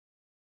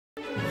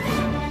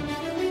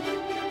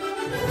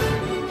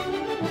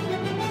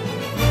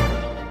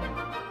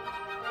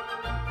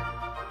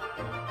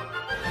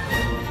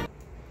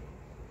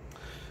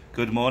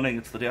Good morning,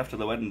 it's the day after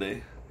the wedding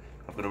day.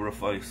 I've got a rough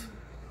voice.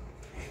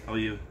 How are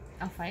you?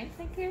 I'm fine,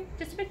 thank you.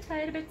 Just a bit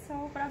tired, a bit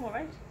sore, but I'm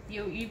alright.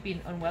 You've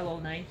been unwell all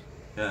night.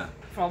 Yeah.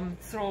 From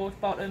throat,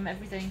 bottom,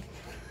 everything.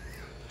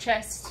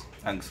 Chest.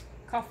 Thanks.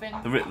 Coughing.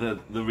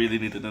 They really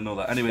needed to know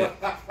that. Anyway,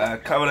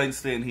 Caroline's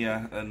staying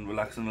here and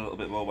relaxing a little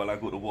bit more while I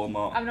go to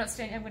Walmart. I'm not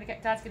staying.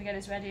 Dad's gonna get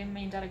us ready, and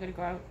me and Dad are gonna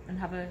go out and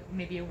have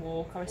maybe a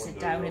walk or a sit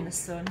down in the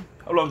sun.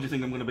 How long do you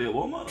think I'm going to be at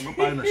Walmart? I'm not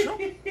buying the shop.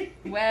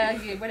 Well,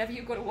 whenever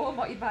you go to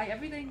Walmart, you buy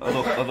everything.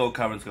 Although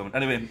Karen's coming.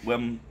 Anyway,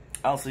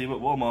 I'll see you at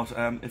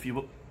Walmart. If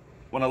you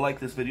want to like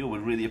this video,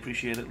 we'd really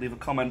appreciate it. Leave a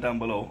comment down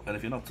below, and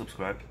if you're not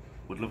subscribed,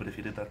 we'd love it if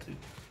you did that too.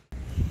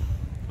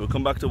 We'll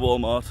come back to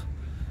Walmart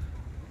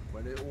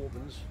when it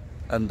opens.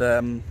 And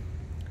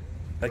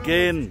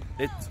again,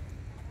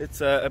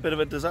 it's a bit of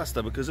a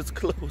disaster because it's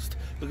closed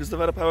because they've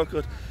had a power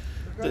cut.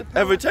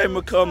 Every time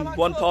we come,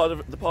 one part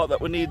of the part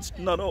that we need's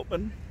not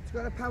open. It's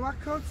got a power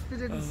cut. They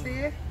didn't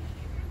say.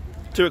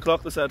 2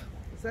 o'clock, they said.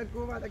 They said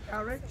go by the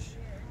garage.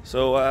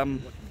 So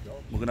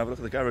we're gonna have a look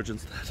at the garage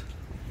instead.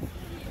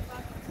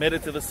 Made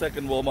it to the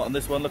second Walmart, and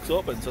this one looks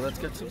open. So let's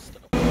get some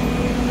stuff.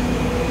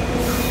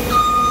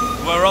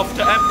 We're off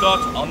to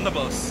Epcot on the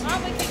bus. Oh,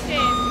 we kicked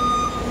in.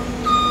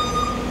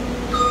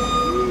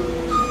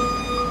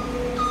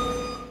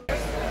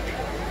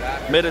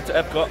 Made it to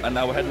Epcot, and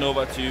now we're heading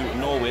over to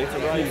Norway to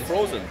ride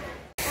Frozen.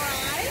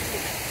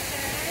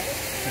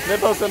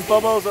 Nibbles and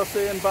Bubbles are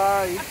saying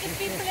bye. I've just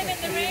been pulling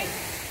in the ring.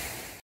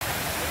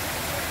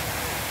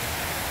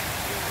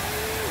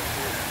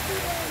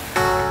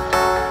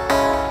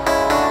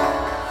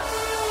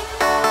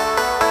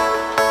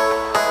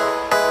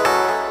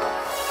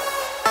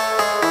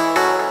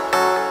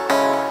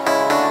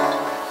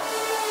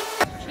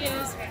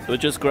 Cheers. So we're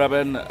just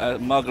grabbing a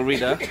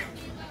margarita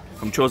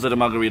from Choza de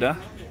Margarita.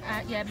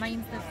 Yeah,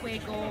 mine's the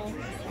Fuego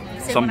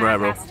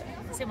Sombrero.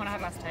 Same one I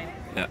had last time.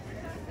 Yeah.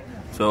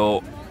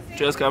 So,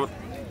 cheers, Caroline.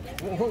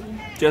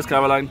 Cheers,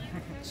 Caroline.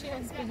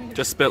 Cheers.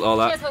 Just spilt all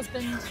that. Cheers,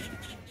 husband.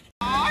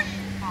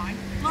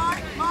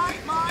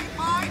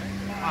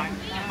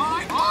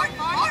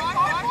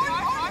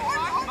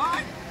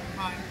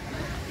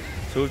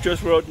 So we've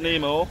just rode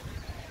Nemo.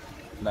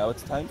 Now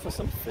it's time for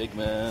some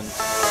Figments.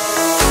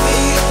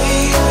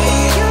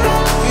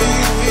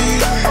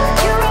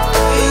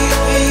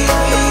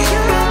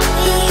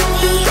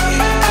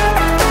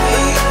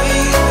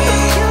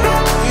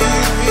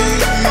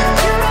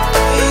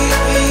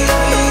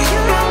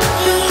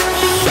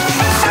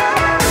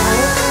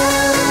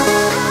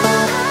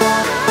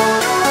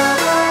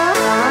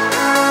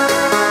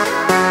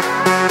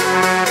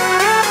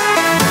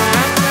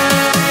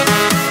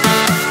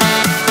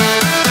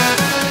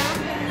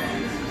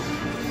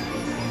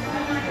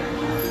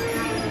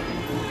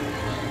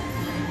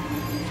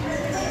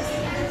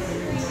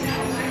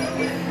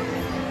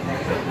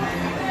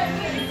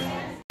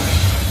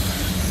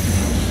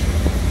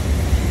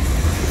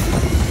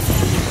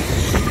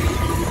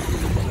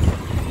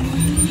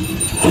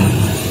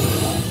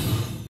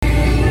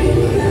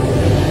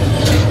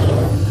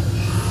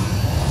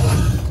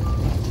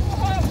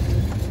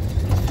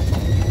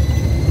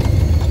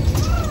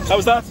 How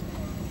was that?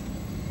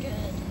 Good.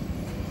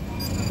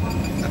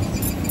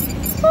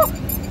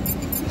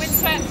 Wind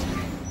swept.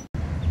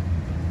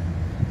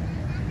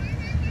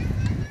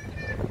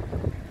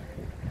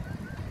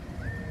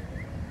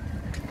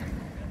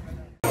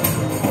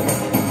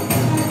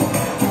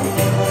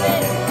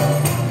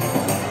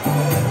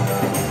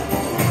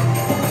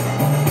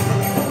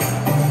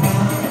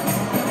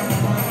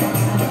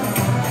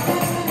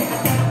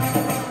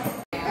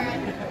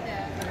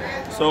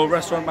 So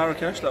restaurant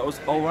Marrakesh, that was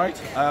all right.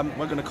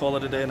 We're going to call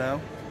it a day now.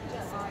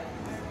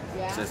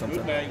 Say something.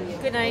 Good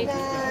night. Good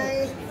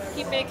night.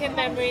 Keep making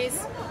memories.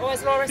 Or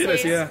as Laura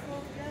says. Yeah.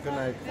 good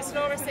night. As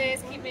Laura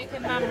says, keep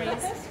making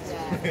memories.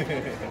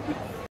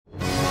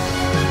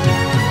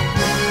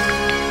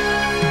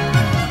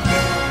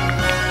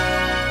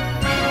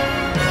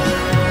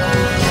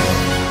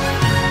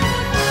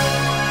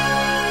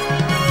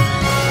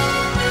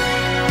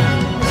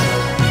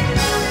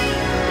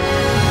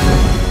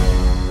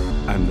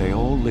 And they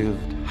all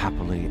lived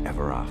happily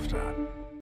ever after.